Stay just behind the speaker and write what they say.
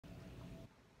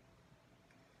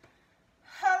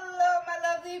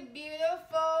lovely,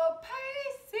 beautiful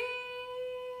Pisces.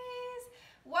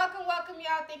 Welcome, welcome,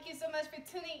 y'all. Thank you so much for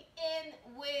tuning in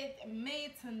with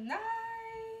me tonight.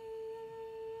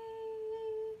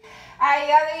 Alright,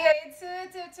 y'all, your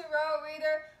intuitive tarot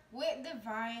reader with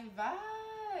Divinvibe.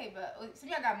 Some of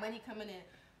y'all got money coming in.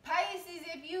 Pisces,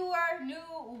 if you are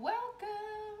new,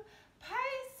 welcome.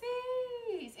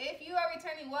 Pisces, if you are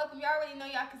returning, welcome. Y'all already know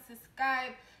y'all can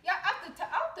subscribe. Y'all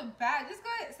off the bat, just go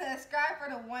ahead and subscribe for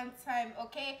the one time,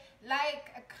 okay?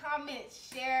 Like, comment,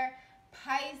 share.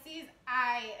 Pisces,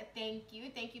 I thank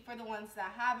you. Thank you for the ones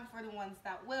that have and for the ones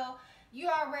that will. You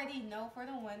already know for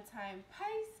the one time,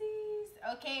 Pisces,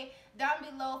 okay? Down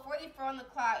below, 44 on the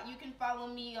clock, you can follow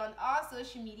me on all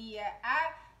social media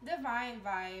at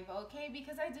Divinvibe, okay?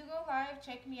 Because I do go live.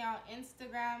 Check me out,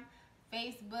 Instagram,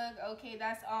 Facebook, okay?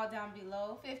 That's all down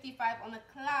below. 55 on the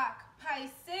clock,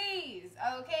 Pisces,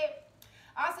 okay?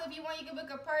 Also, if you want, you can book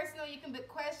a personal, you can book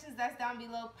questions, that's down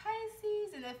below,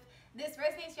 Pisces. And if this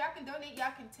resonates, y'all can donate,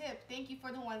 y'all can tip. Thank you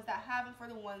for the ones that have and for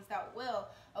the ones that will,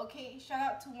 okay? Shout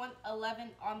out to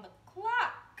 111 on the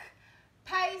clock.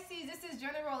 Pisces, this is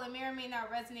general. It may or may not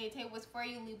resonate. Take what's for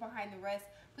you, leave behind the rest.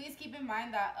 Please keep in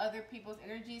mind that other people's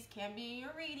energies can be in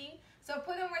your reading, so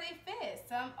put them where they fit.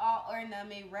 Some, all, or none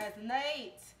may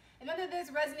resonate. And none of this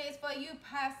resonates for you,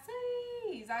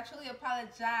 Pisces. I truly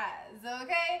apologize,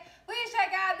 okay? Please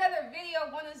check out another video.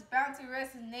 One is bound to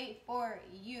resonate for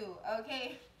you,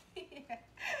 okay?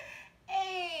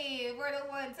 Hey, for the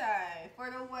one time,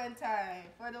 for the one time,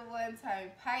 for the one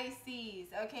time,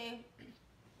 Pisces, okay?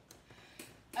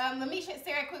 Let me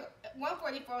say right quick,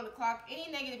 144 on the clock.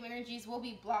 Any negative energies will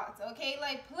be blocked, okay?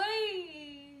 Like,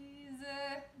 please,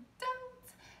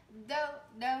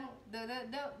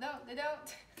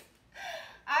 don't.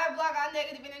 I block all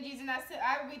negative energies and I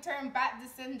return back to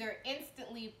sender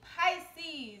instantly,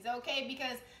 Pisces, okay?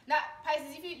 Because, not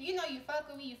Pisces, if you know you fuck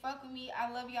with me, I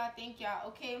love y'all, thank y'all,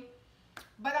 okay?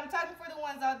 But I'm talking for the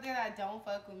ones out there that don't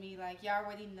fuck with me. Like, y'all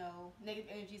already know. Negative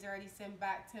energies already sent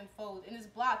back tenfold. And it's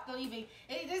blocked. Don't even,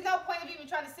 there's no point of even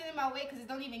trying to send it my way because it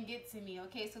don't even get to me,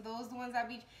 okay? So those the ones that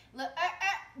be, look,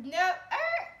 no,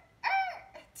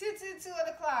 222 on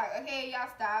the clock. Okay, y'all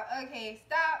stop. Okay,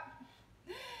 stop.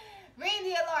 Ring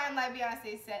the alarm like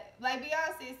Beyonce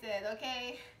said,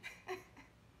 okay?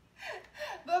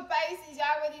 But Pisces,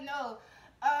 y'all already know.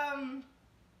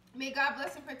 May God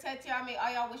bless and protect y'all. May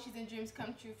all y'all wishes and dreams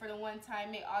come true for the one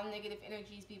time. May all negative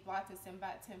energies be blocked and sent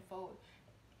back tenfold.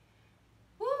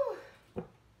 Woo!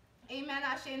 Amen.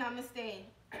 Ashe, namaste.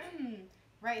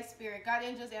 Right, Spirit. God,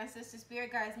 angels, ancestors,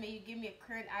 Spirit guys, may you give me a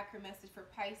clear and accurate message for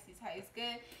Pisces. How it's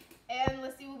good. And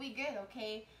let's see what we get,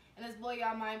 okay? And let's blow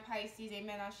y'all mind, Pisces.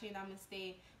 Amen. Ashe,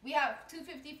 namaste. We have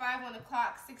 2:55 on the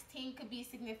clock. 16 could be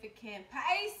significant.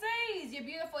 Pisces, you're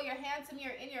beautiful. You're handsome.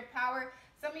 You're in your power.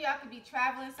 Some of y'all could be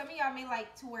traveling. Some of y'all may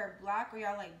like to wear black, or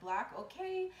y'all like black,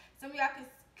 okay? Some of y'all could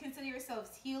consider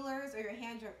yourselves healers, or your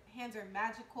hands are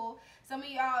magical. Some of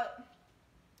y'all,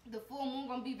 the full moon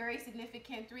gonna be very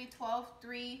significant. 3, 12,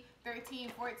 3,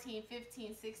 13, 14,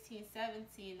 15, 16,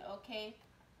 17, okay?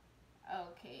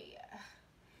 Okay.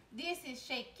 This is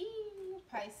shaking,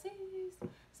 Pisces.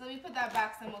 So let me put that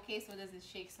back some, okay, so it doesn't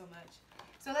shake so much.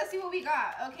 So let's see what we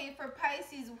got. Okay, for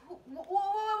Pisces,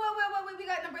 whoa, we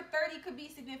got number 30 could be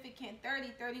significant.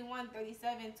 30, 31,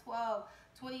 37, 12,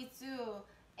 22,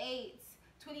 8,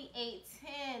 28,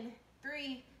 10,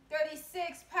 3,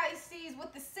 36, Pisces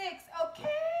with the 6.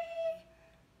 Okay.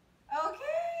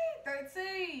 Okay,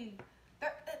 13.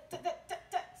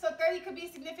 So 30 could be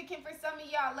significant for some of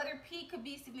y'all. Letter P could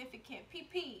be significant.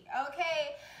 PP,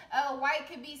 okay? White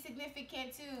could be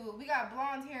significant too. We got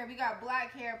blonde hair. We got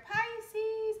black hair.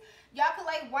 Pisces. Y'all could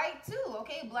like white too,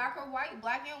 okay? Black or white.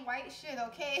 Black and white shit,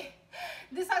 okay?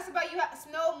 This talks about you have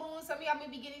snow moon. Some of y'all may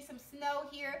be getting some snow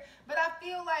here. But I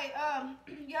feel like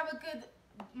you have a good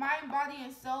mind, body,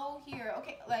 and soul here.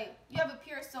 Okay, like you have a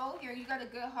pure soul here. You got a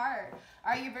good heart.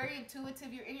 All right, you're very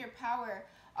intuitive. You're in your power.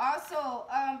 Also,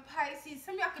 Pisces,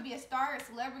 some of y'all could be a star, a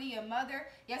celebrity, a mother.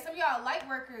 Yeah, some of y'all light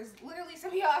workers. Literally,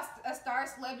 some of y'all a star,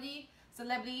 celebrity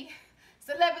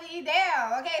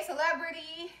down. Okay,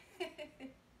 celebrity.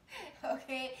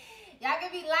 Okay, y'all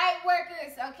could be light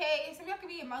workers. Okay, some of y'all could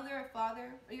be a mother or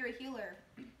father, or you're a healer.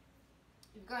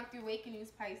 You've gone through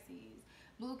awakenings, Pisces.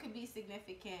 Blue could be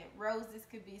significant. Roses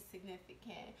could be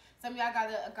significant. Some of y'all got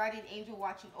a guardian angel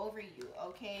watching over you.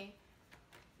 Okay,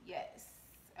 yes.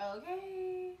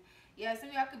 Okay. Yeah, some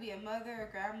of y'all could be a mother or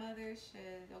grandmother.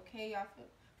 Shit. Okay, y'all.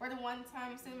 For the one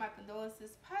time, send my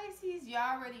condolences. Pisces,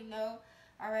 y'all already know.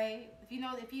 All right.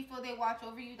 If you feel they watch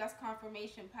over you, that's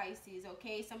confirmation, Pisces.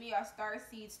 Okay. Some of y'all star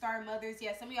seeds, star mothers.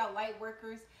 Yeah. Some of y'all light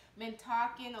workers, been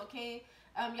talking. Okay.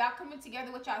 Y'all coming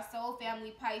together with y'all soul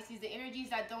family, Pisces. The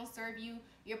energies that don't serve you,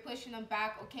 you're pushing them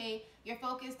back. Okay. You're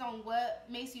focused on what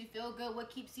makes you feel good, what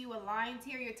keeps you aligned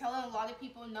here. You're telling a lot of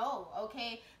people no.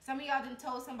 Okay. Some of y'all done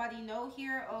told somebody no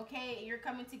here. Okay. And you're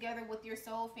coming together with your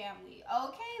soul family.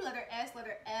 Okay. Letter S,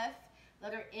 letter F,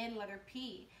 letter N, letter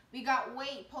P. We got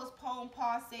wait, postpone,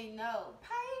 pause, say no.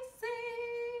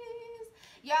 Pisces.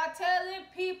 Y'all telling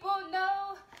people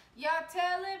no. Y'all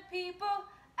telling people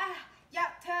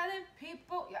y'all telling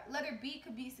people. Letter B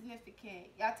could be significant.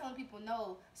 Y'all telling people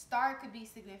no. Star could be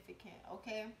significant,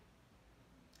 okay?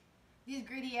 These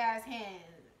greedy ass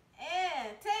hands.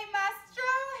 And take my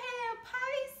strong hand,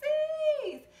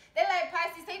 Pisces. They like,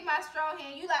 Pisces, take my strong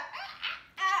hand. You like,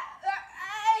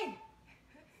 hey.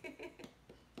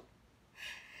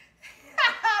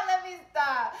 Let me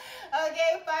stop.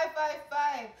 Okay,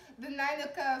 555. The 9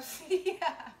 of Cups.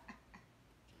 Yeah.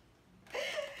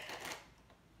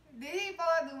 Did he fall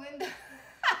out the window?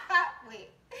 Wait.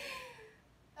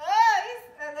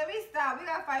 Let me stop. We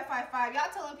got 555.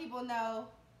 Y'all telling people no.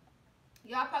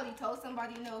 Y'all probably told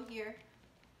somebody no here.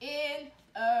 Okay,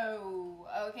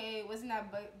 wasn't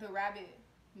that the rabbit?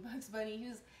 Bugs Bunny.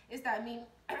 It's that meme.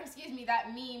 Excuse me, that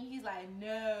meme. He's like,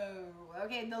 no.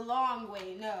 Okay, the long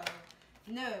way. No.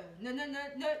 No. You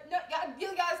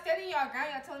guys standing y'all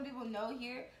ground. Y'all telling people no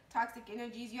here. Toxic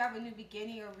energies. You have a new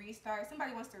beginning or restart.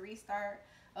 Somebody wants to restart.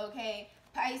 Okay,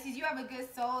 Pisces, you have a good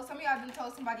soul. Some of y'all done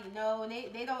told somebody no, and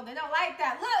they don't like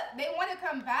that. Look, they want to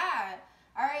come back.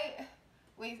 All right,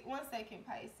 wait 1 second,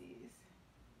 Pisces.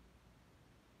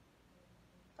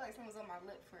 I feel like someone's on my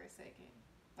lip for a second,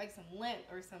 like some lint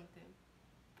or something.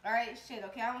 All right, shit.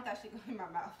 Okay, I don't want that shit going in my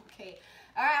mouth. Okay,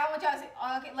 all right, I want y'all to say,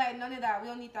 okay, like none of that. We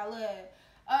don't need that lip.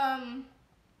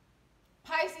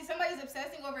 Pisces, somebody's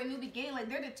obsessing over a new beginning. Like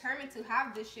they're determined to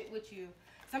have this shit with you.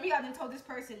 Some of y'all done told this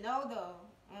person no though.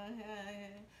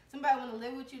 Somebody want to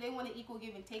live with you. They want to equal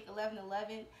give and take.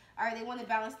 11-11. All right, they want to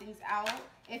balance things out.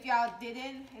 If y'all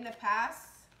didn't in the past,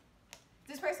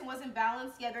 this person wasn't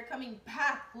balanced. Yeah, they're coming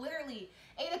back. Literally,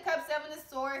 8 of Cups, 7 of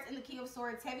Swords, and the King of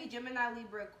Swords. Heavy Gemini,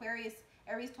 Libra, Aquarius,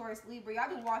 Aries, Taurus, Libra. Y'all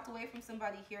done walked away from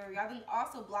somebody here. Y'all done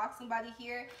also blocked somebody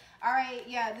here. All right,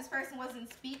 yeah, this person wasn't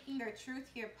speaking their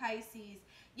truth here, Pisces.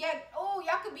 Yeah, oh,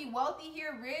 y'all could be wealthy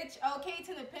here, rich. Okay,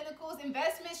 10 of Pentacles,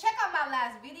 investments. Check out my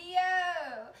last video.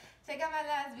 Check out my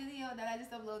last video that I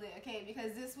just uploaded, okay?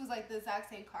 Because this was like the exact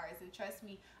same cards, and trust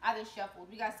me, I done shuffled.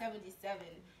 We got 77.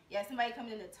 Yeah, somebody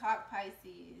coming in to talk,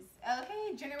 Pisces.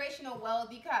 Okay, generational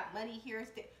wealth. You got money here,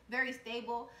 very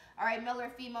stable. All right, male or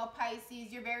female,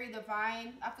 Pisces. You're very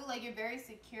divine. I feel like you're very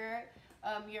secure.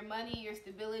 Your money, your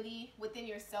stability within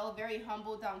yourself, very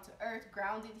humble, down to earth,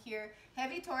 grounded here.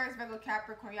 Heavy Taurus, Virgo,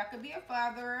 Capricorn. Y'all could be a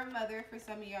father or a mother for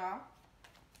some of y'all.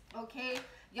 Okay,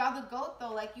 y'all the GOAT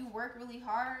though, like you work really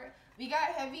hard. We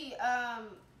got heavy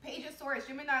Page of Swords,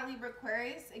 Gemini, Libra,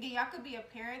 Aquarius. Again, y'all could be a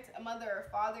parent, a mother or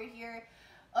father here.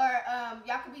 Or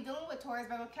y'all could be dealing with Taurus,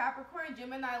 Virgo, Capricorn,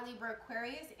 Gemini, Libra,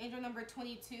 Aquarius. Angel number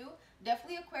 22.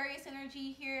 Definitely Aquarius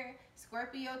energy here.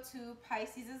 Scorpio too,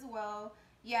 Pisces as well.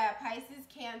 Yeah, Pisces,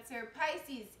 Cancer,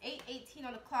 Pisces, 8:18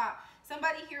 on the clock.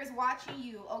 Somebody here is watching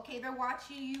you, okay? They're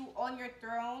watching you on your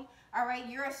throne, all right?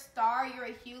 You're a star, you're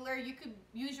a healer. You could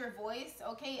use your voice,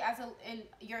 okay, in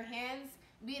your hands.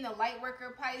 Being a light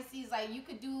worker, Pisces, like you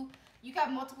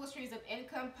have multiple streams of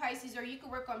income, Pisces, or you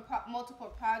could work on multiple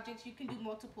projects. You can do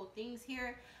multiple things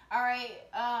here, all right?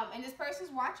 And this person's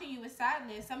watching you with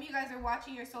sadness. Some of you guys are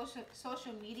watching your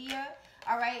social media,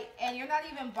 all right? And you're not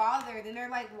even bothered, and they're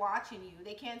like watching you.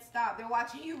 They can't stop. They're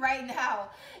watching you right now.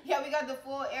 Yeah, we got the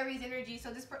full Aries energy.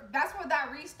 So that's where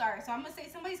that restart. So I'm gonna say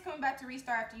somebody's coming back to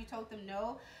restart after you told them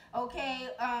no. Okay.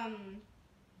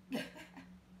 Okay.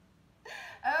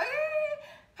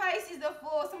 Pisces, the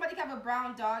Fool. Somebody could have a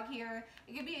brown dog here.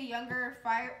 It could be a younger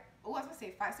fire. Oh, I was gonna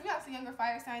say fire. Somebody else a younger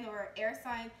fire sign or air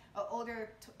sign, an older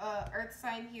earth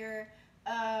sign here.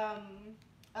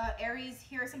 Aries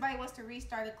here. Somebody wants to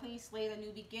restart a clean slate, a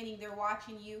new beginning. They're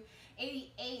watching you.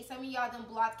 88. Some of y'all done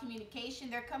blocked communication.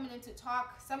 They're coming in to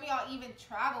talk. Some of y'all even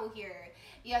travel here.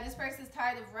 Yeah, this person's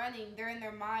tired of running. They're in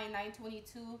their mind.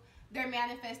 922. They're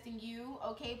manifesting you.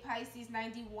 Okay, Pisces,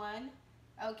 91.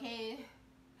 Okay.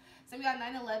 Some of y'all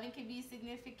 9/11 can be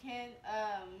significant.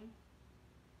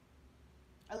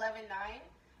 11/9.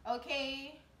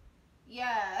 Okay.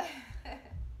 Yeah.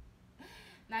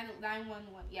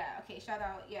 911. Yeah. Okay. Shout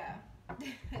out. Yeah.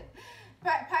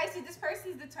 Pisces. This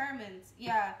person's determined.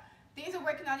 Yeah. Things are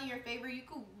working out in your favor. You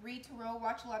could read tarot,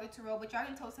 watch a lot of tarot, but y'all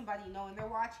didn't tell somebody no, and they're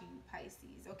watching you,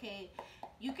 Pisces. Okay,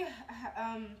 you can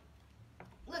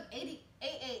look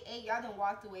 888. Y'all done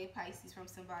walked away, Pisces, from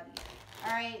somebody.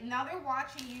 All right, now they're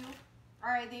watching you. All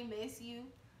right, they miss you.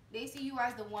 They see you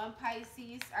as the one,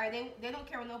 Pisces. All right, they don't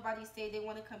care what nobody say. They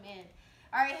want to come in.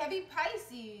 All right, heavy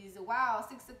Pisces. Wow,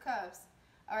 6 of Cups.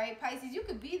 All right, Pisces, you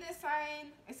could be this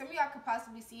sign, and some of y'all could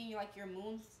possibly see you like your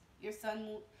moons, your sun,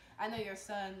 moon. I know your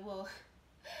sun will.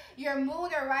 Your moon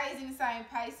or rising sign,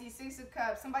 Pisces, 6 of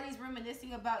Cups. Somebody's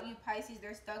reminiscing about you, Pisces.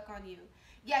 They're stuck on you.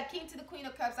 Yeah, King to the Queen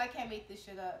of Cups. I can't make this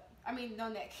shit up. I mean, no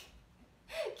neck.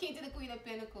 King to the Queen of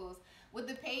Pentacles. With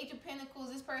the Page of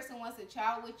Pentacles, this person wants a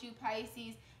child with you,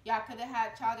 Pisces. Y'all could have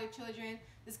had child or children.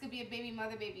 This could be a baby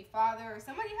mother, baby father, or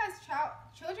somebody has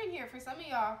children here. For some of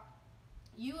y'all,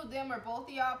 you, them, or both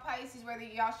of y'all, Pisces, whether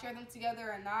y'all share them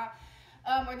together or not.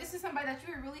 Or this is somebody that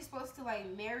you were really supposed to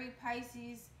like marry,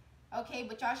 Pisces. Okay,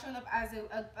 but y'all showing up as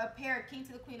a pair. King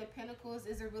to the Queen of Pentacles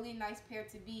is a really nice pair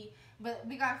to be. But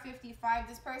we got 55.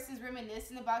 This person's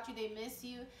reminiscing about you. They miss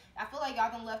you. I feel like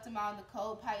y'all done left them out in the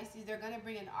cold, Pisces. They're going to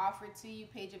bring an offer to you,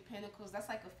 Page of Pentacles. That's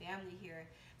like a family here.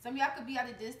 Some of y'all could be at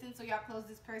a distance, so y'all close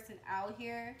this person out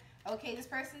here. Okay, this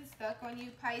person's stuck on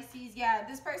you, Pisces. Yeah,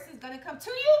 this person's going to come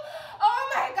to you.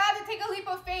 Oh my God, to take a leap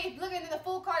of faith. Look at the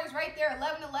full card is right there,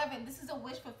 1111. This is a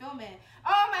wish fulfillment.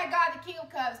 Oh my God, the King of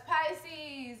Cups,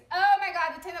 Pisces. Oh my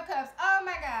God, the 10 of Cups. Oh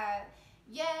my God.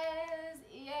 Yes,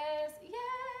 yes,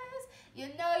 yes.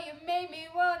 You know you made me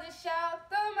want to shout,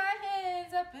 throw my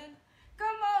hands up and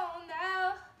come on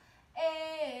now.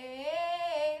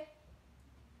 Hey,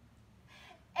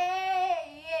 hey,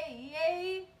 hey,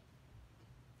 hey.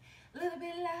 Little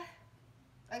bit loud.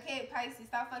 Okay, Pisces,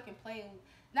 stop fucking playing.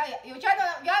 Now, y'all know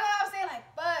what I'm saying?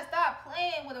 Like, bud, stop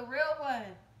playing with a real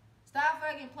one. Stop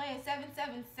fucking playing.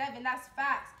 777, that's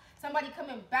facts. Somebody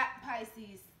coming back,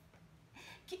 Pisces.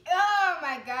 Oh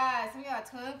my God. Some of y'all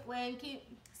twin flame, keep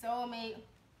soulmate.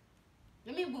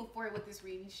 Let me move forward with this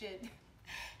reading shit.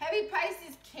 Heavy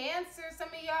Pisces, Cancer, some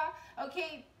of y'all.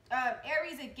 Okay,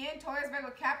 Aries again, Taurus,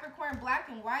 Virgo, Capricorn, black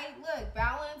and white. Look,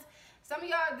 balance. Some of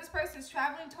y'all, this person's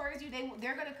traveling towards you.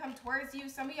 They're going to come towards you.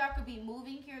 Some of y'all could be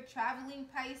moving here, traveling,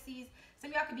 Pisces.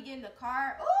 Some of y'all could be getting the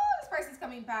car. Oh, this person's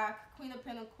coming back. Queen of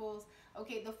Pentacles.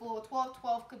 Okay, the Fool.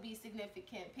 12-12 could be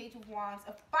significant. Page of Wands.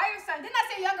 A fire sign. Didn't I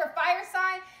say younger fire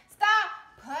sign? Stop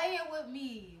playing with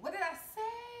me. What did I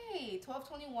say?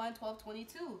 12-21,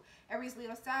 12-22. Aries,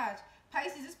 Leo, Sag.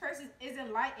 Pisces, this person is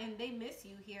enlightened. They miss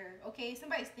you here. Okay,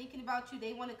 somebody's thinking about you.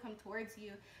 They want to come towards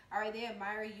you. All right, they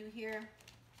admire you here.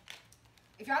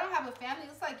 If y'all don't have a family,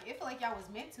 it's like, it feel like y'all was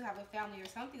meant to have a family or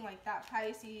something like that,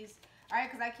 Pisces. All right,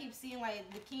 because I keep seeing like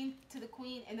the King to the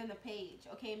Queen and then the Page.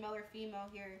 Okay, male or female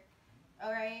here.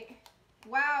 All right.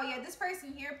 Wow, yeah, this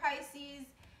person here, Pisces.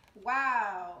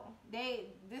 Wow,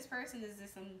 this person is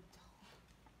just some.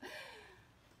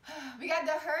 We got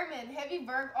the Hermit, heavy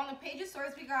Virgo. On the Page of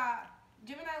Swords, we got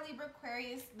Gemini, Libra,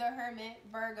 Aquarius, the Hermit,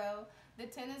 Virgo, the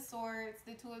 10 of Swords,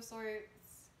 the 2 of Swords,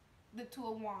 the 2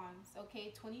 of Wands.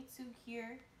 Okay, 22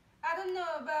 here. I don't know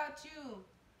about you,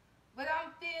 but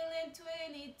I'm feeling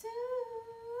 22.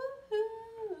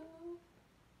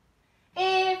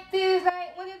 It feels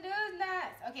like when it does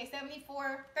not. Okay,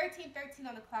 74, 13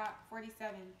 on the clock,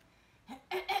 47.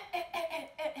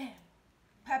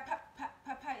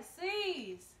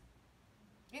 Pisces.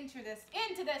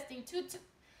 Interesting.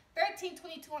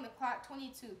 13:22 on the clock,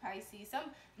 22, Pisces.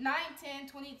 Some 9, 10,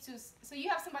 22. So you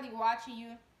have somebody watching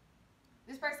you.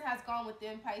 This person has gone with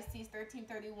them, Pisces,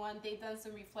 13:31. They've done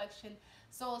some reflection,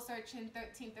 soul searching,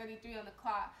 13:33 on the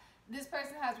clock. This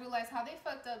person has realized how they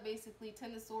fucked up, basically.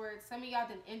 10 of Swords. Some of y'all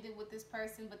done ended with this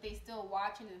person, but they still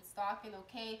watching and stalking,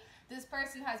 okay? This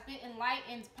person has been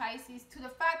enlightened, Pisces, to the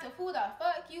fact of who the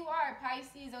fuck you are,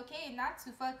 Pisces, okay? Not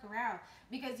to fuck around,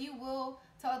 because you will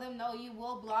tell them no, you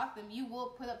will block them, you will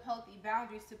put up healthy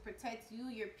boundaries to protect you,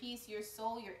 your peace, your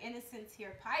soul, your innocence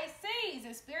here, Pisces,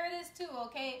 and Spirit is too,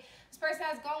 okay? This person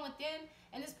has gone within,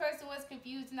 and this person was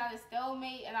confused and not a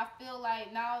stalemate, and I feel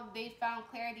like now they found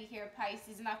clarity here,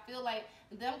 Pisces, and I feel like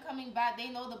them coming back, they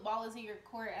know the ball is in your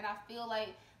court, and I feel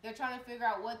like they're trying to figure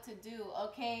out what to do,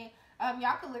 okay?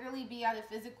 Y'all could literally be at a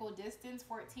physical distance,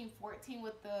 14-14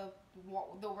 with the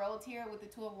world here, with the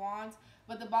 2 of Wands,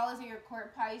 but the ball is in your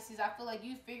court, Pisces. I feel like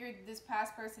you figured this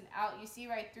past person out. You see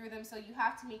right through them, so you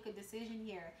have to make a decision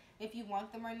here if you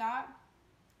want them or not.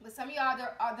 But some of y'all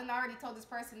done already told this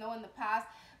person no in the past,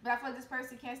 but I feel like this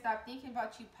person can't stop thinking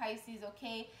about you, Pisces,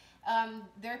 okay?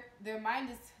 Their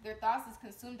mind is, their thoughts is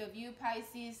consumed of you,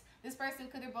 Pisces. This person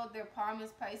could have broke their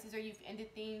promise, Pisces, or you've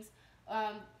ended things.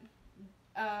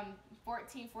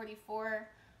 1444.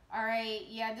 All right,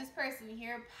 yeah, this person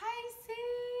here,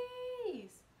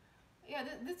 Pisces. Yeah,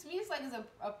 this to me is like it's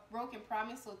a broken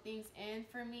promise, so things end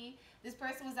for me. This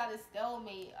person was at a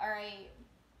stalemate, all right,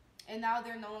 and now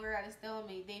they're no longer at a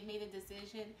stalemate. They've made a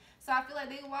decision, so I feel like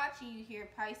they're watching you here,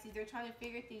 Pisces. They're trying to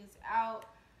figure things out.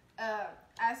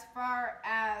 As far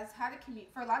as how to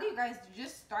communicate, for a lot of you guys,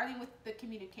 just starting with the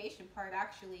communication part,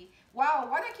 actually. Wow,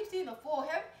 why do I keep seeing the full?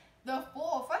 The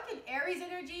full fucking Aries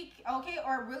energy, okay?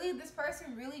 Or really, this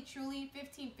person really, truly,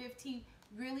 15-15,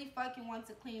 really fucking wants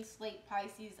a clean slate,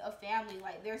 Pisces, a family.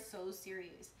 Like, they're so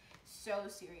serious. So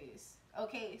serious.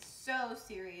 Okay, so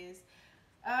serious.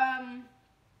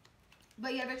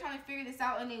 But yeah, they're trying to figure this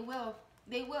out, and they will.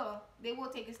 They will. They will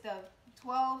take a step.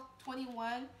 12,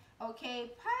 21.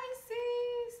 Okay,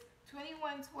 Pisces.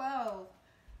 21, 12.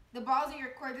 The ball's in your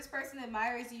court. This person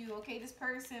admires you. Okay, this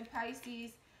person,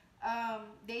 Pisces,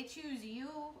 they choose you.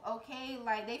 Okay,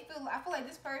 like I feel like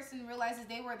this person realizes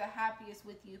they were the happiest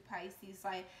with you, Pisces.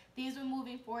 Like things were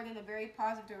moving forward in a very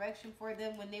positive direction for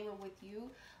them when they were with you.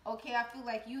 Okay, I feel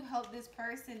like you helped this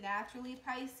person naturally,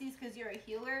 Pisces, because you're a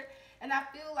healer. And I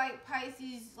feel like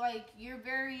Pisces, like you're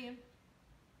very,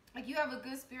 like you have a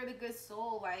good spirit, a good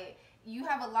soul. Like you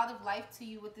have a lot of life to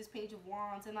you with this Page of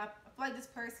Wands. And I feel like this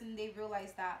person, they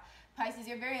realize that. Pisces,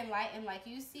 you're very enlightened. Like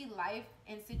you see life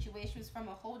and situations from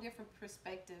a whole different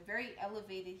perspective. Very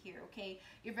elevated here, okay?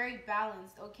 You're very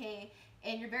balanced, okay?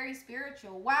 And you're very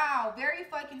spiritual. Wow, very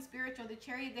fucking spiritual. The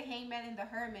Chariot, the Hangman, and the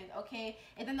Hermit, okay?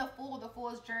 And then the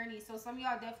Fool's journey. So some of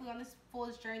y'all definitely on this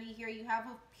Fool's journey here. You have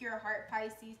a pure heart,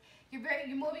 Pisces. You're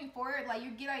moving forward. Like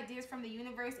you get ideas from the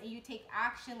universe and you take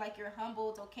action. Like you're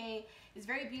humbled, okay? It's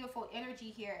very beautiful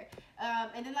energy here.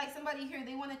 And then like somebody here,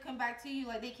 they want to come back to you.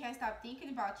 Like they can't stop thinking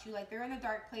about you. Like they're in a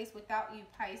dark place without you,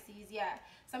 Pisces. Yeah.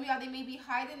 Some of y'all, they may be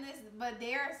hiding this, but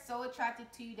they are so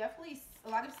attracted to you. Definitely a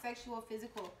lot of sexual,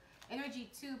 physical energy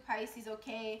too, Pisces,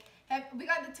 okay? We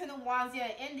got the Ten of Wands,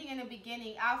 yeah, ending and a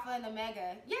beginning, Alpha and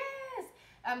Omega. Yes!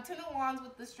 Ten of Wands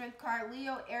with the Strength card,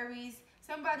 Leo, Aries.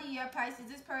 Somebody, yeah, Pisces,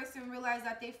 this person realized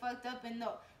that they fucked up, and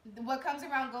no, what comes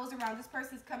around goes around. This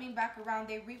person's coming back around.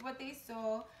 They reap what they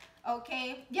sow,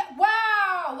 okay? Yeah,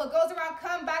 wow! What goes around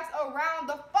comes back around.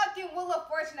 The fucking Wheel of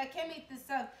Fortune. I can't make this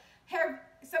up. Here,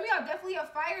 some of y'all definitely a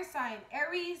fire sign.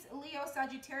 Aries, Leo,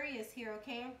 Sagittarius here,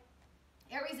 okay?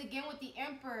 Aries again with the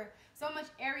Emperor. So much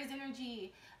Aries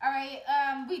energy. All right.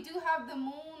 We do have the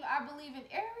moon, I believe, in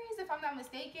Aries, if I'm not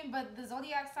mistaken. But the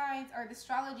zodiac signs or the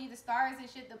astrology, the stars and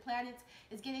shit, the planets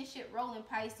is getting shit rolling,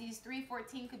 Pisces.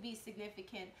 314 could be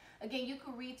significant. Again, you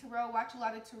could read tarot, watch a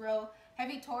lot of tarot.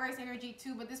 Heavy Taurus energy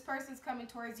too. But this person's coming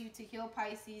towards you to heal,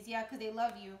 Pisces. Yeah, because they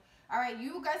love you. All right.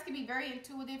 You guys can be very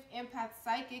intuitive, empath,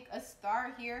 psychic. A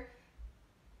star here.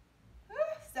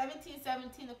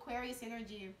 1717 Aquarius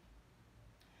energy.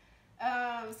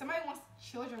 Somebody wants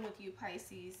children with you,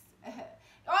 Pisces.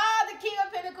 Oh, the King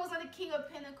of Pentacles and the King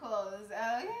of Pentacles.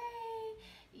 Okay.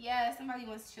 Yeah, somebody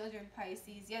wants children,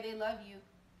 Pisces. Yeah, they love you.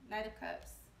 Knight of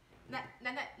Cups. Not.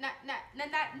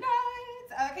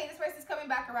 Okay, this person's coming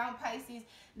back around, Pisces.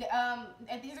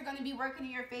 And things are going to be working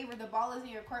in your favor. The ball is in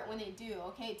your court when they do.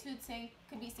 Okay, 210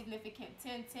 could be significant.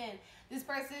 10-10. This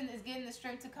person is getting the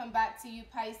strength to come back to you,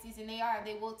 Pisces, and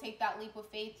they will take that leap of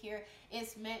faith here.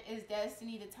 It's meant, it's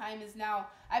destiny. The time is now.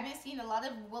 I've been seeing a lot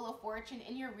of Wheel of Fortune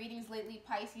in your readings lately,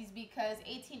 Pisces, because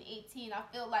 1818, I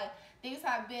feel like things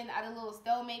have been at a little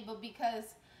stalemate, but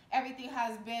because everything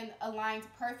has been aligned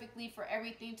perfectly for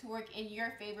everything to work in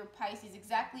your favor, Pisces,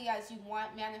 exactly as you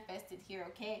want, manifested here,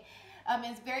 okay?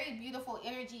 It's very beautiful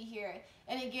energy here.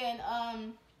 And again,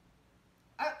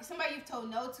 somebody you've told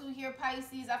no to here,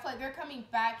 Pisces, I feel like they're coming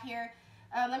back here.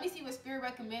 Let me see what Spirit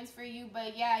recommends for you.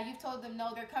 But yeah, you've told them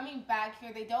no. They're coming back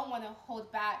here. They don't want to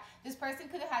hold back. This person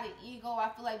could have had an ego. I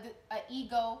feel like an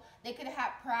ego. They could have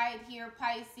had pride here,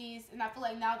 Pisces. And I feel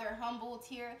like now they're humbled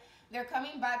here. They're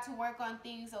coming back to work on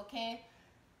things, okay?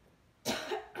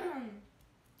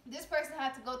 This person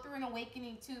had to go through an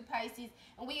awakening too, Pisces.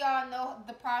 And we all know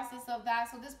the process of that.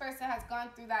 So this person has gone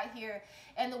through that here.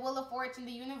 And the Wheel of Fortune,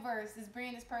 the universe is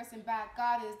bringing this person back.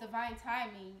 God is divine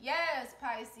timing. Yes,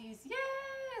 Pisces.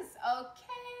 Yes.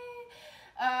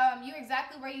 Okay. You're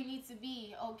exactly where you need to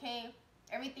be, okay?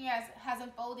 Everything has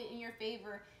unfolded in your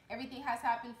favor. Everything has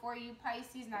happened for you,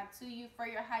 Pisces, not to you, for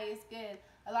your highest good.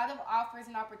 A lot of offers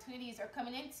and opportunities are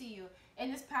coming into you.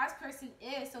 And this past person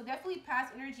is. So definitely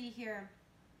past energy here.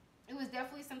 It was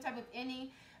definitely some type of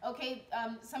ending. Okay,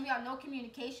 some of y'all, no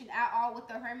communication at all with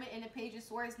the Hermit and the Page of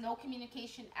Swords. No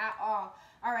communication at all.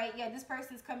 All right, yeah, this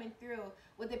person's coming through.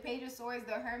 With the Page of Swords,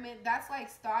 the Hermit, that's like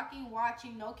stalking,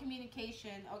 watching, no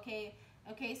communication, okay?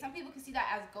 Okay, some people can see that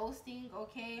as ghosting,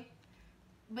 okay?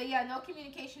 But yeah, no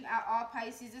communication at all,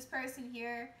 Pisces. This person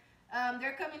here,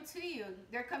 they're coming to you.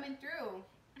 They're coming through.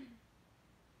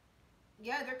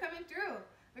 Yeah, they're coming through.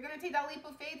 They're gonna take that leap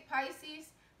of faith, Pisces.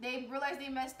 They realized they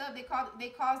messed up. They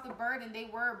caused the burden. They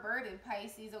were a burden,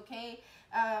 Pisces. Okay,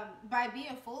 by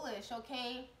being foolish.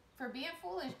 Okay, for being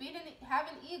foolish,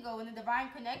 having ego in the divine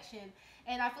connection.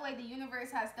 And I feel like the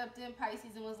universe has stepped in,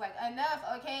 Pisces, and was like, enough.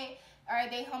 Okay, all right.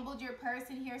 They humbled your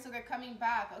person here, so they're coming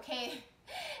back. Okay.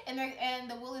 And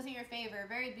the will is in your favor.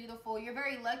 Very beautiful. You're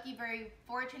very lucky, very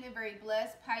fortunate, very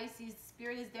blessed, Pisces.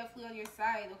 Spirit is definitely on your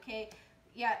side. Okay,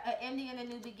 yeah, an ending and a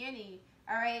new beginning.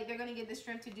 All right, they're gonna get the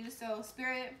strength to do so.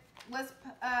 Spirit, what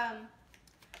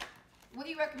do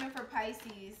you recommend for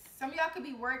Pisces? Some of y'all could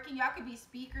be working. Y'all could be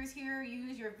speakers here. You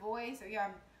use your voice, or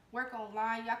y'all work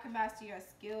online. Y'all can master your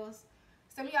skills.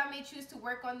 Some of y'all may choose to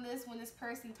work on this when this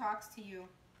person talks to you.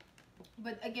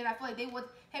 But again, I feel like they would.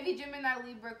 Heavy Gemini,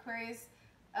 Libra, Aquarius,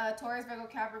 Taurus, Virgo,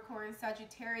 Capricorn,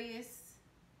 Sagittarius.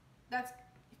 That's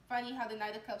funny how the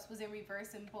Knight of Cups was in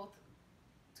reverse in both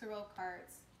tarot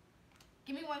cards.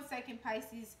 Give me 1 second,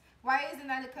 Pisces. Why is the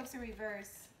Knight of Cups in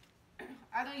reverse?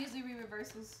 I don't usually read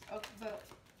reversals, but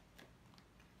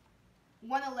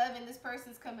 111, this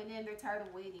person's coming in. They're tired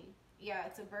of waiting. Yeah,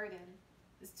 it's a burden.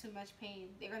 It's too much pain.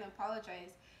 They're going to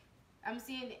apologize. I'm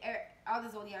seeing all the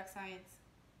zodiac signs.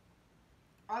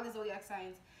 All the zodiac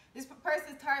signs. This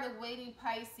person's tired of waiting,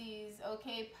 Pisces.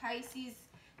 Okay, Pisces.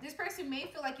 This person may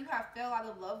feel like you have fell out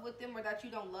of love with them, or that you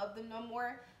don't love them no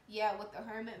more. Yeah, with the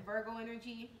Hermit, Virgo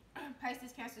energy.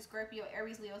 Pisces, Cancer, Scorpio,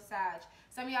 Aries, Leo, Sag.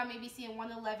 Some of y'all may be seeing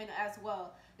 111 as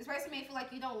well. This person may feel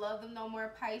like you don't love them no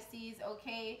more, Pisces,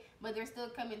 okay? But they're still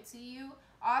coming to you.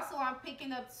 Also, I'm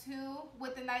picking up 2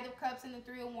 with the Knight of Cups and the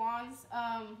 3 of Wands.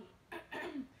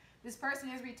 This person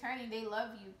is returning. They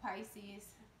love you, Pisces.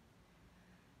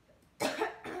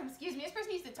 Excuse me. This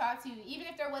person needs to talk to you. Even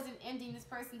if there was an ending, this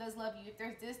person does love you. If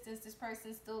there's distance, this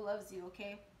person still loves you,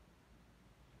 okay?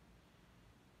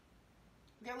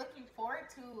 They're looking forward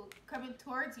to coming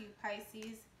towards you,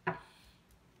 Pisces.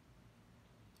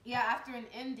 Yeah, after an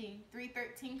ending.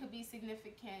 313 could be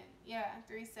significant. Yeah,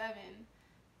 37.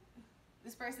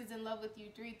 This person's in love with you.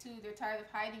 32, they're tired of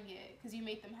hiding it because you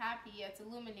made them happy. Yeah, it's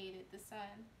illuminated, the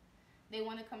sun. They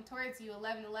want to come towards you.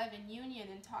 1111, union,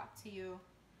 and talk to you.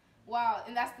 Wow,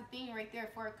 and that's the thing right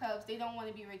there, 4 Cups. They don't want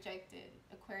to be rejected.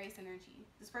 Aquarius energy.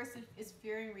 This person is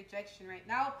fearing rejection right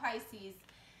now, Pisces.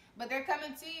 But they're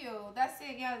coming to you. That's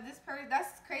it. Yeah, this person,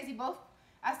 that's crazy.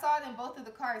 I saw it in both of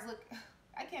the cards. Look,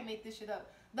 I can't make this shit up.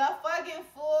 The fucking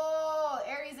Fool.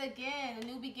 Aries again. A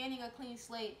new beginning, a clean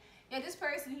slate. Yeah, this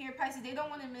person here, Pisces, they don't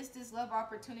want to miss this love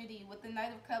opportunity with the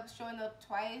Knight of Cups showing up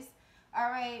twice. All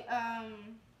right.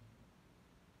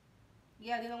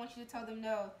 Yeah, they don't want you to tell them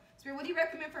no. Spirit, what do you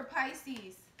recommend for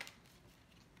Pisces?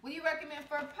 What do you recommend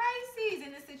for Pisces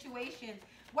in this situation?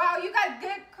 Wow, you got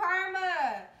good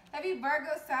karma. Heavy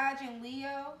Virgo, Sag, and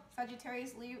Leo.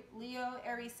 Sagittarius, Leo,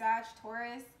 Aries, Sag,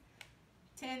 Taurus.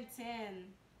 10-10.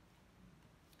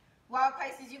 Wow,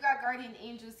 Pisces, you got guardian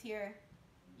angels here.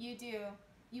 You do.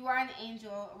 You are an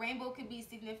angel. Rainbow could be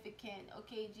significant.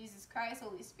 Okay, Jesus Christ,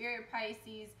 Holy Spirit,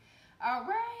 Pisces. All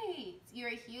right. You're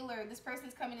a healer. This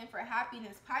person's coming in for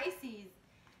happiness. Pisces.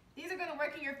 These are going to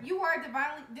work in your... You are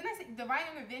divinely... Didn't I say divine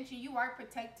intervention? You are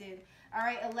protected. All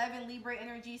right, 11, Libra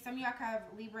energy. Some of y'all have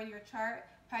Libra in your chart.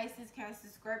 Pisces, Cancer,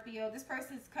 Scorpio. This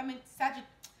person's coming...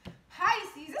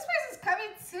 Pisces. This person's coming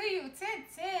to you.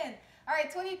 10-10. All right,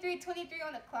 23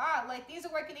 on the clock. Like, things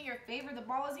are working in your favor. The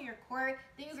ball is in your court.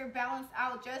 Things are balanced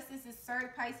out. Justice is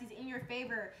served, Pisces, in your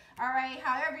favor. All right,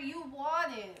 however you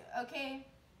want it, okay?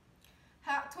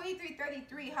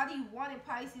 2333, how do you want it,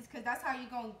 Pisces? Because that's how you're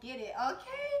going to get it,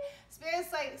 okay?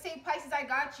 Spirit's like, say, Pisces, I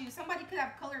got you. Somebody could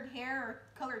have colored hair or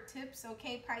colored tips,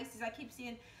 okay, Pisces? I keep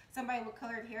seeing somebody with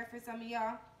colored hair for some of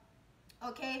y'all,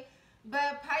 okay?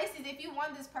 But Pisces, if you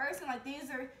want this person, like,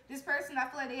 this person, I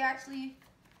feel like they actually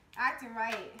acting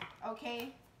right,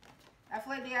 okay? I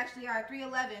feel like they actually are.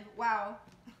 311, wow.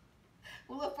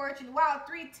 Wheel of Fortune, wow.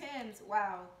 3 10s,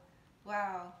 wow.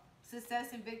 Wow.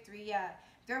 Success and victory, yeah.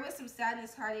 There was some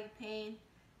sadness, heartache, pain.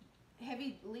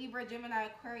 Heavy Libra, Gemini,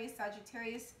 Aquarius,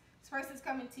 Sagittarius. This person's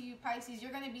coming to you, Pisces.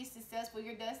 You're going to be successful.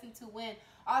 You're destined to win.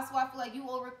 Also, I feel like you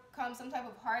overcome some type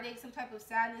of heartache, some type of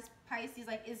sadness, Pisces.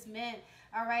 Like, it's meant,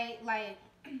 all right? Like,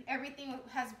 everything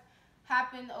has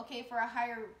happened, okay, for a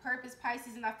higher purpose,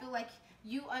 Pisces. And I feel like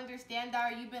you understand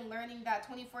that, or you've been learning that.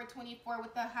 24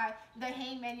 with the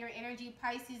Hangman, your energy,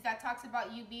 Pisces, that talks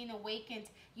about you being awakened,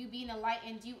 you being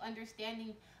enlightened, you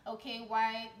understanding, okay,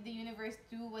 why the universe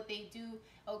do what they do,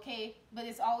 okay, but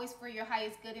it's always for your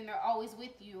highest good, and they're always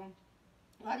with you.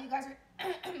 A lot of you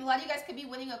guys could be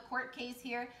winning a court case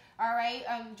here. All right,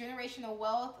 generational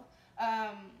wealth,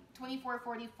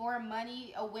 2444,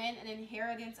 money, a win, an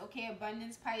inheritance, okay,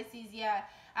 abundance, Pisces. Yeah,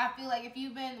 I feel like if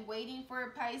you've been waiting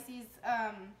for Pisces,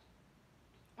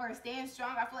 or staying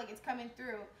strong, I feel like it's coming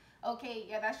through. Okay,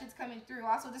 yeah, that shit's coming through.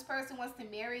 Also, this person wants to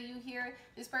marry you here.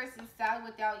 This person's sad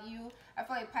without you. I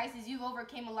feel like Pisces, you've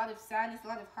overcame a lot of sadness, a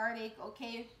lot of heartache,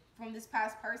 okay, from this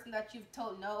past person that you've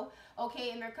told no,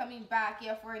 okay, and they're coming back,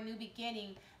 yeah, for a new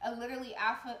beginning. Literally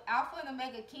alpha and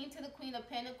omega, king to the queen of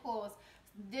pentacles.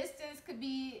 Distance could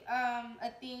be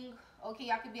a thing. Okay,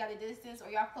 y'all could be at a distance, or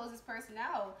y'all close this person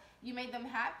out. You made them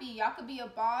happy. Y'all could be a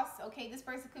boss. Okay, this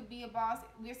person could be a boss.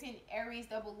 We're seeing Aries,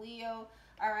 double Leo.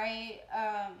 All right,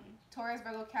 Taurus,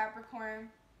 Virgo, Capricorn,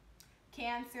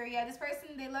 Cancer. Yeah, this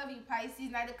person, they love you.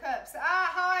 Pisces, Knight of Cups.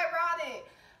 Ah, how ironic.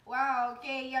 Wow,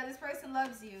 okay, yeah, this person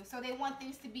loves you. So they want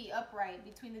things to be upright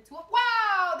between the two.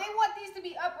 Wow, they want things to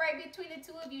be upright between the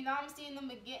two of you. Now I'm seeing them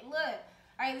again. Look.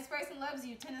 All right, this person loves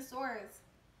you. Ten of Swords.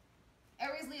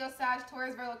 Aries, Leo, Sag,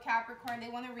 Taurus, Virgo, Capricorn. They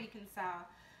want to reconcile.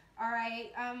 All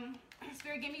right.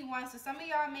 Spirit, give me one. So some of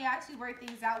y'all may actually work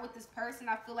things out with this person.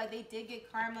 I feel like they did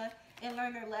get karma and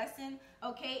learn their lesson.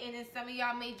 Okay. And then some of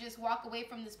y'all may just walk away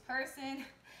from this person,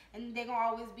 and they're going to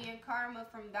always be in karma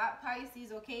from that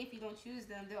Pisces. Okay. If you don't choose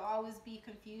them, they'll always be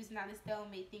confused and at a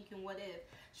stalemate thinking, what if?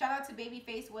 Shout out to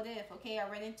Babyface, what if? Okay. I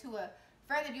ran into a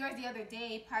friend of yours the other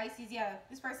day, Pisces. Yeah,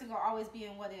 this person gonna always be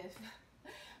in what if.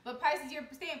 But Pisces, you're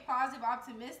staying positive,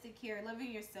 optimistic here,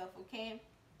 living yourself, okay?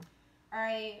 All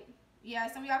right.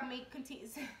 Yeah, some of y'all may continue.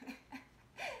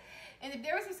 And if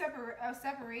there was a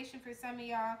separation for some of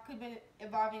y'all, could have been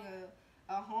involving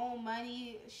a home,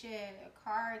 money, shit, a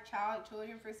car,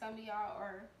 children for some of y'all,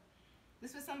 or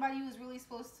this was somebody who was really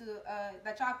supposed to,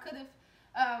 that y'all could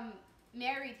have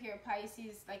married here,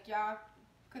 Pisces. Like y'all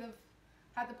could have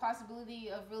had the possibility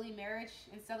of really marriage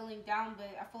and settling down, but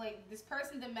I feel like this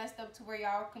person done messed up to where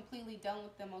y'all are completely done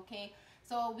with them, okay?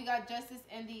 So we got Justice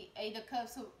and the Eight of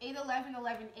Cups. So 8, 11,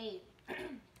 11, 8.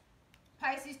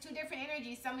 Pisces, two different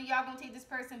energies. Some of y'all gonna take this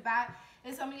person back,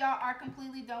 and some of y'all are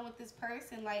completely done with this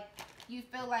person. Like, you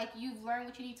feel like you've learned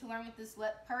what you need to learn with this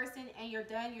person, and you're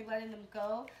done. You're letting them go.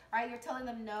 All right, you're telling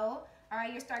them no. All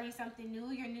right, you're starting something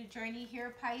new. Your new journey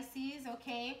here, Pisces,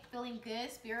 okay? Feeling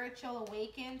good, spiritual,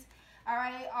 awakened. All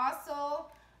right, also,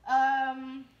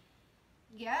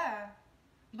 yeah,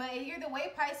 but either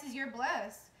way, Pisces, you're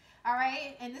blessed. All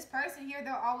right, and this person here,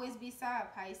 they'll always be sad,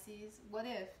 Pisces. What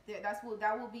if?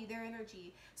 That will be their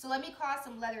energy. So let me call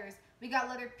some letters. We got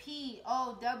letter P,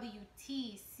 O, W,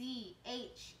 T, C,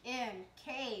 H, M,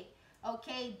 K,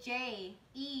 okay, J,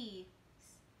 E,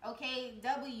 okay,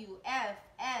 W, F,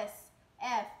 S,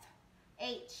 F,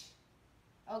 H,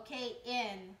 okay,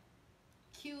 N,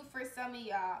 Q for some of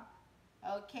y'all.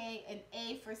 Okay, an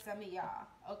A for some of y'all,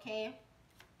 okay?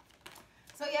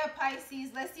 So yeah,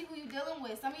 Pisces, let's see who you're dealing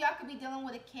with. Some of y'all could be dealing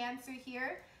with a Cancer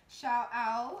here. Shout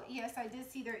out. Yes, I did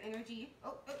see their energy.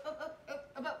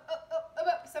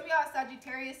 Some of y'all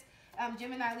Sagittarius,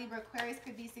 Gemini, Libra, Aquarius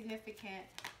could be significant.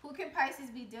 Who can Pisces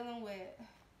be dealing with?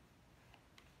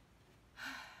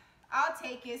 I'll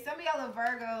take it. Some of y'all are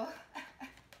Virgo.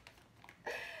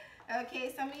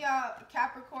 Okay, some of y'all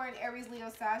Capricorn, Aries, Leo,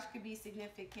 Sag could be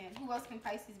significant. Who else can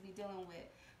Pisces be dealing with?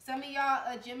 Some of y'all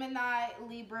a Gemini,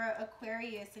 Libra,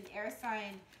 Aquarius, an air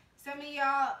sign. Some of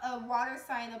y'all a water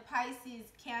sign, a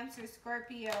Pisces, Cancer,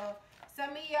 Scorpio. Some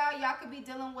of y'all could be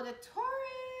dealing with a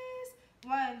Taurus.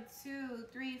 1, 2,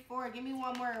 3, 4. Give me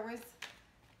one more. Where's,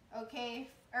 okay,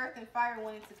 Earth and Fire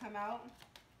wanted to come out.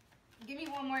 Give me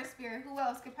one more, Spirit. Who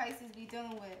else could Pisces be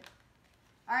dealing with?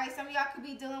 All right, some of y'all could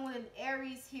be dealing with an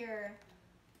Aries here.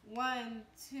 1,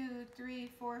 2,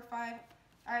 3, 4, 5.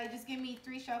 All right, just give me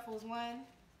 3 shuffles. 1,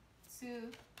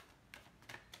 2,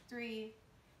 3.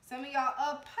 Some of y'all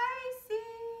are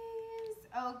Pisces.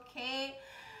 Okay.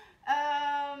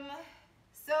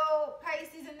 So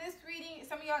Pisces in this reading,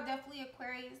 some of y'all definitely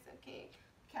Aquarius. Okay,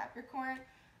 Capricorn.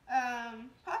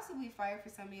 Possibly fire for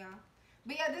some of y'all.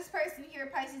 But yeah, this person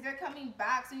here, Pisces, they're coming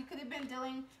back. So you could be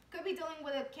dealing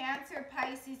with a Cancer,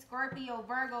 Pisces, Scorpio,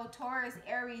 Virgo, Taurus,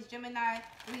 Aries, Gemini,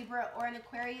 Libra, or an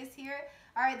Aquarius here.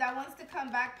 All right, that wants to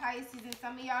come back, Pisces, and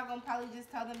some of y'all gonna probably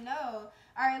just tell them no.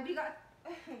 All right, we got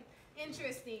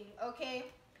interesting. Okay,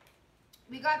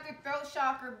 we got the throat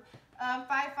chakra.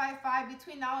 555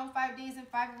 between now and 5 days and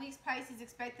 5 weeks. Pisces,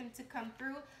 expect them to come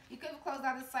through. You could have closed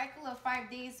out a cycle of 5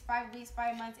 days, 5 weeks,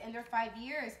 5 months, and or 5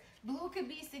 years. Blue could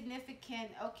be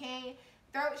significant. Okay,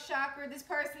 throat chakra. This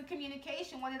person,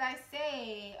 communication. What did I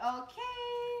say?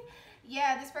 Okay,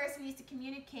 yeah, this person needs to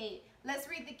communicate. Let's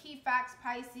read the key facts,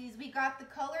 Pisces. We got the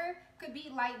color could be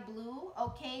light blue.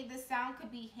 Okay, the sound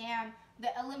could be ham.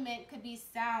 The element could be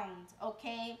sound,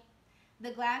 okay?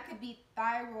 The gland could be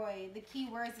thyroid. The key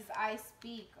words is I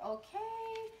speak, okay?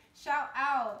 Shout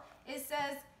out. It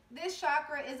says, this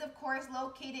chakra is, of course,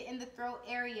 located in the throat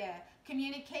area.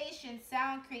 Communication,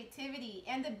 sound, creativity,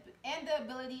 and the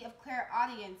ability of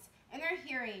clairaudience, inner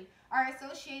hearing, are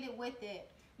associated with it.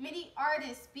 Many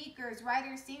artists, speakers,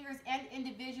 writers, singers, and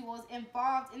individuals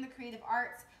involved in the creative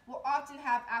arts will often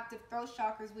have active throat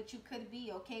chakras, which you could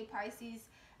be, okay, Pisces?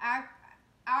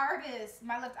 Artists,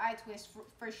 my left eye twist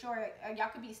for sure. Y'all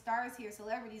could be stars here,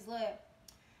 celebrities, look.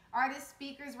 Artists,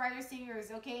 speakers, writers,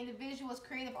 singers, okay, individuals,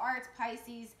 creative arts,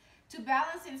 Pisces. To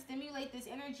balance and stimulate this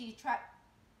energy,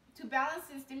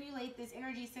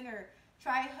 center,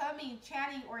 try humming,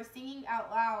 chanting, or singing out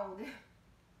loud.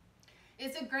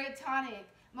 It's a great tonic.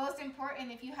 Most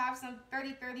important, if you have some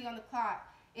 30-30 on the clock.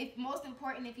 Most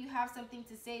important, if you have something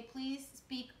to say, please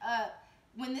speak up.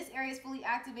 When this area is fully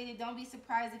activated, don't be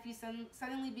surprised if you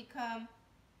suddenly become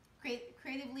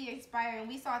creatively inspired. And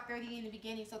we saw 30 in the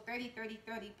beginning, so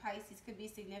 30-30-30 Pisces could be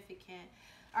significant.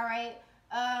 All right.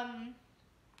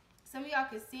 Some of y'all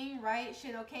could sing, write,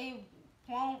 shit, okay,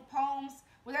 poems,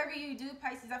 whatever you do,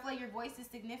 Pisces. I feel like your voice is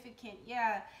significant,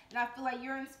 yeah. And I feel like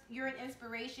you're an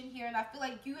inspiration here, and I feel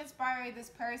like you inspire this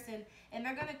person, and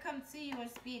they're gonna come to you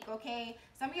and speak, okay?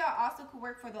 Some of y'all also could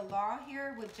work for the law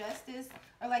here with justice,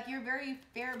 or like you're a very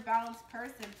fair, balanced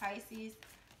person, Pisces.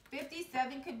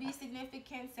 57 could be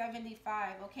significant,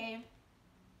 75, okay?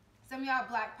 Some of y'all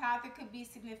Black Panther could be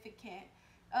significant.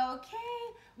 Okay,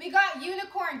 we got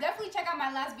unicorn. Definitely check out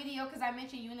my last video because I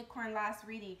mentioned unicorn last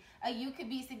reading. You could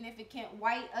be significant.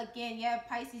 White again. Yeah,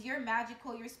 Pisces, you're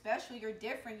magical, you're special, you're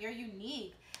different, you're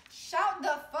unique. Shout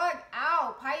the fuck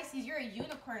out, Pisces, you're a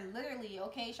unicorn, literally,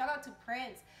 okay? Shout out to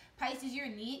Prince. Pisces, you're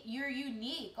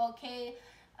unique, okay?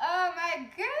 Oh my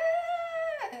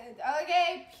god.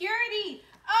 Okay, purity.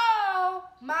 Oh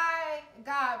my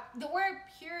god. The word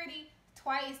purity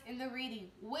twice in the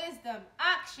reading. Wisdom,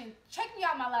 action. Check me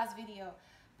out my last video.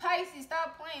 Pisces,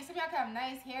 stop playing. Some of y'all could have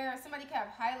nice hair. Somebody could have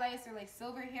highlights or like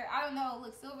silver hair. I don't know.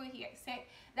 Look, silver hair.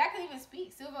 That could even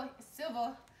speak. Silver.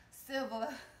 Somebody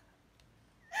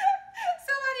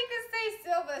could say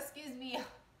silver. Excuse me.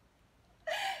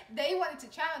 They wanted to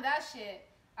channel that shit.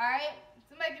 Alright?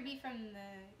 Somebody could be from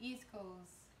the East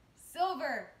Coast.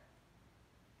 Silver.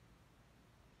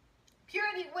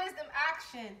 Purity, wisdom,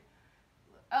 action.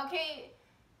 Okay,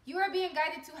 you are being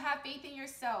guided to have faith in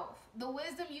yourself, the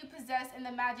wisdom you possess, and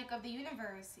the magic of the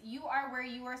universe. You are where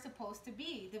you are supposed to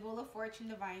be. The Wheel of Fortune,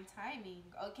 divine timing.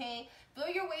 Okay, feel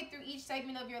your way through each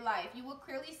segment of your life. You will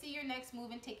clearly see your next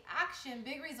move and take action.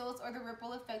 Big results or the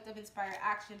ripple effect of inspired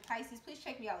action. Pisces, please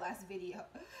check me out last video.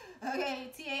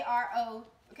 Okay, Taro.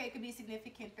 Okay, it could be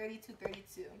significant.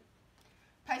 32-32.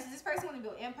 Pisces, this person want to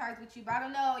build empires with you, but I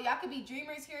don't know. Y'all could be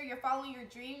dreamers here. You're following your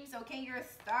dreams, okay? You're a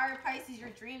star, Pisces.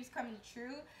 Your dreams coming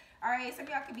true. All right, some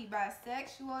of y'all could be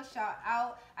bisexual. Shout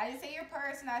out. I didn't say your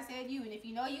person. I said you. And if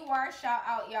you know you are, shout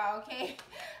out, y'all, okay?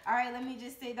 All right, let me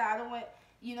just say that. I don't want,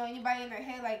 you know, anybody in their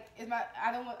head, like,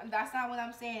 that's not what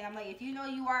I'm saying. I'm like, if you know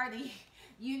you are, then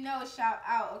you know, shout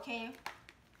out, okay?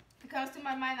 If it comes to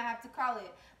my mind, I have to call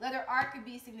it. Letter R could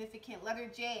be significant. Letter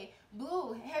J,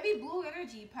 blue, heavy blue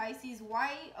energy, Pisces.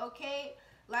 White, okay,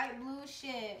 light blue,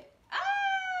 shit.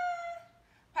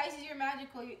 Pisces, you're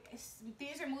magical.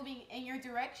 Things are moving in your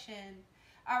direction.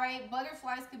 All right,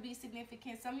 butterflies could be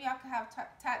significant. Some of y'all could have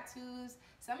tattoos.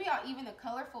 Some of y'all even a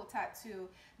colorful tattoo.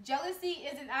 Jealousy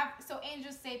is so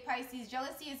angels say, Pisces,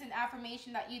 jealousy is an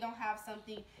affirmation that you don't have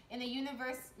something. And the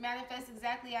universe manifests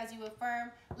exactly as you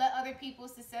affirm. Let other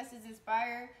people's successes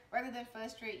inspire rather than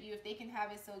frustrate you. If they can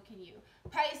have it, so can you.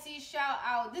 Pisces, shout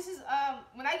out. This is,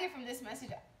 when I get from this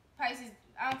message, Pisces,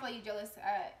 I don't feel like you jealous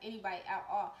anybody at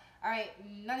all. All right,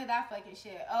 none of that fucking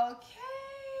shit. Okay.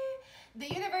 The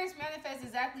universe manifests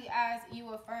exactly as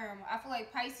you affirm. I feel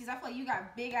like Pisces, I feel like you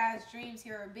got big ass dreams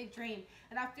here, a big dream.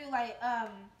 And I feel like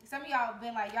some of y'all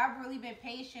been like, y'all really been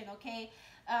patient, okay?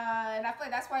 And I feel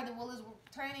like that's why the wheel is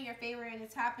turning in your favor and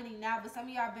it's happening now. But some of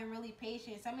y'all been really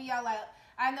patient. Some of y'all like,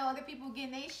 I know other people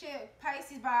getting they shit,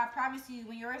 Pisces, but I promise you,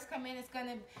 when yours come in, it's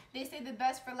gonna, they say the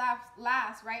best for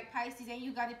last, right, Pisces? And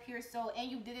you got a pure soul,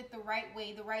 and you did it the right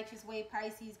way, the righteous way,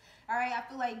 Pisces. All right, I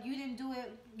feel like you didn't do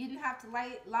it, you didn't have to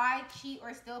lie, cheat,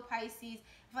 or steal, Pisces.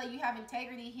 I feel like you have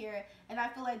integrity here, and I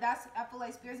feel like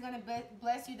Spirit's gonna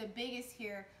bless you the biggest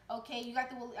here. Okay, you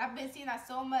got I've been seeing that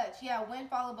so much. Yeah,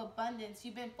 windfall of abundance.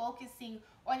 You've been focusing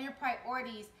on your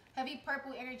priorities. Heavy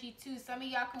purple energy too. Some of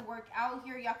y'all could work out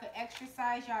here. Y'all could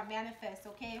exercise. Y'all manifest,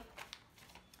 okay?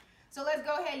 So let's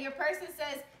go ahead. Your person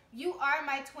says, You are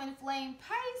my twin flame,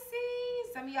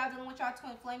 Pisces. Some of y'all dealing with y'all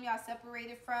twin flame y'all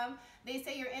separated from. They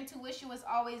say your intuition was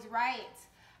always right.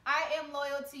 I am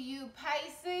loyal to you,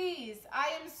 Pisces.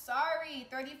 I am sorry,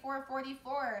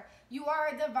 3444. You are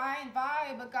a divine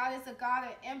vibe. A goddess, a god,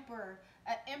 an emperor,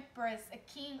 an empress, a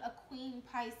king, a queen,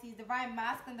 Pisces. Divine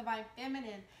masculine, divine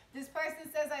feminine. This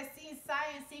person says, I see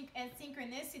signs and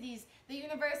synchronicities. The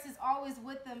universe is always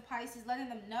with them, Pisces, letting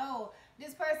them know.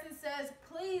 This person says,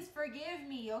 please forgive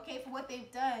me, okay, for what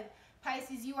they've done.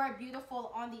 Pisces, you are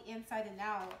beautiful on the inside and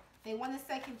out. They want a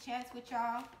second chance with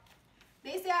y'all.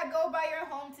 They say, I go by your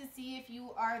home to see if you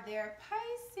are there,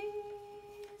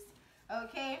 Pisces.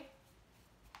 Okay.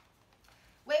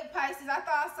 Wait, Pisces, I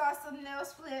thought I saw some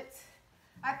nails flipped.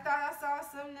 I thought I saw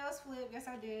some nails flipped. Yes,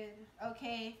 I did.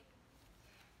 Okay.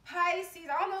 Pisces,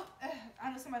 I don't know.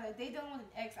 I know somebody, they dealing with an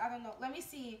ex. I don't know. Let me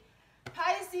see.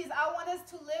 Pisces, I want us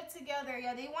to live together.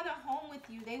 Yeah, they want a home with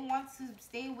you. They want to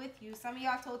stay with you. Some of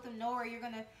y'all told them no, or you're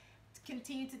going to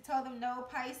continue to tell them no,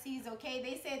 Pisces, okay?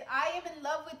 They said, I am in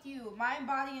love with you, mind,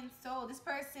 body, and soul. This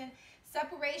person,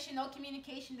 separation, no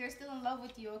communication, they're still in love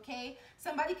with you, okay?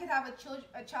 Somebody could have a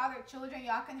child or children.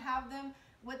 Y'all can have them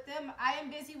with them. I am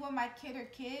busy with my kid or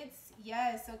kids.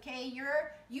 Yes, okay?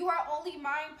 You are only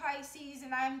mine, Pisces,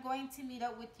 and I am going to meet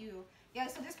up with you. Yeah,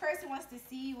 so this person wants to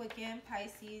see you again,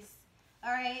 Pisces.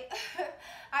 All right?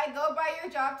 I go by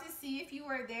your job to see if you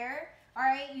were there. All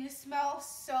right, you smell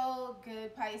so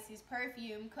good, Pisces.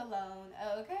 Perfume, cologne,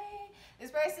 okay?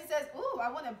 This person says, ooh, I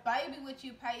want to baby with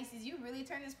you, Pisces. You really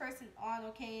turn this person on,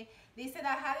 okay? They said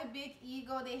I had a big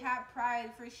ego. They had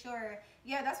pride for sure.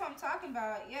 Yeah, that's what I'm talking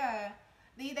about. Yeah.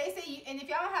 They say, and if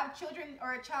y'all don't have children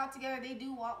or a child together, they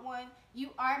do want one. You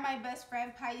are my best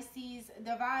friend, Pisces.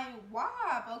 Divine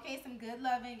WAP, okay? Some good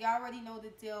loving. Y'all already know the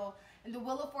deal. And the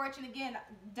Wheel of Fortune, again,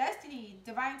 destiny,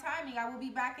 divine timing. I will be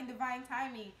back in divine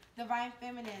timing. Divine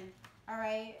feminine. All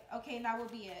right? Okay, and that will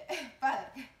be it.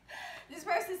 But this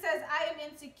person says, I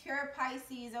am insecure,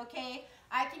 Pisces, okay?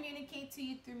 I communicate to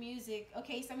you through music,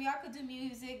 okay? Some of y'all could do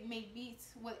music, make beats,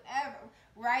 whatever.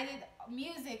 Write it,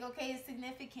 music, okay, is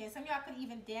significant. Some of y'all could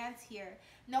even dance here.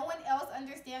 No one else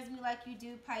understands me like you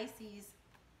do, Pisces.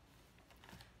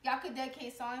 Y'all could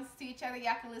dedicate songs to each other.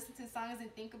 Y'all can listen to songs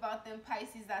and think about them.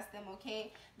 Pisces, that's them,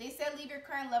 okay? They said leave your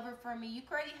current lover for me. You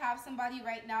already have somebody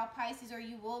right now, Pisces, or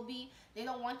you will be. They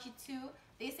don't want you to.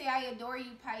 They say I adore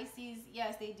you, Pisces.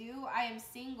 Yes, they do. I am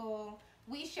single.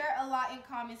 We share a lot in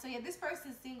common. So, yeah, this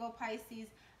person's single, Pisces.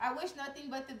 I wish nothing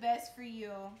but the best for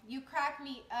you. You crack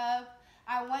me up.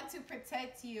 I want to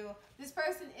protect you. This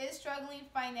person is struggling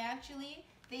financially.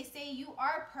 They say you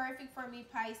are perfect for me,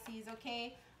 Pisces,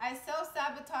 okay? I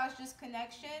self-sabotage this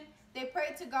connection. They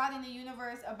pray to God in the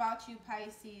universe about you,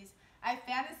 Pisces. I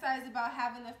fantasize about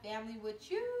having a family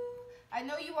with you. I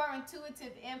know you are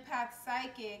intuitive, empath,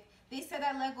 psychic. They said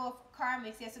I let go of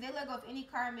karmics. Yeah, so they let go of any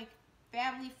karmic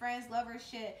family, friends, lovers,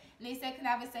 shit. And they said can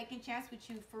I have a second chance with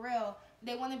you, for real.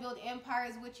 They want to build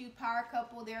empires with you, power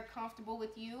couple. They're comfortable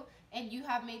with you. And you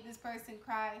have made this person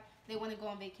cry. They want to go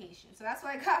on vacation. So that's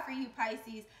what I got for you,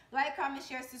 Pisces. Like, comment,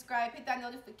 share, subscribe. Hit that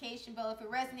notification bell. If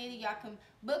it resonated, y'all can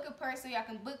book a person. Y'all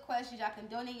can book questions. Y'all can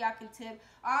donate. Y'all can tip.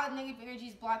 All negative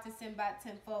energies blocked and send back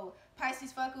tenfold.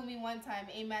 Pisces, fuck with me one time.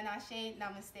 Amen. Ashe.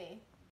 Namaste.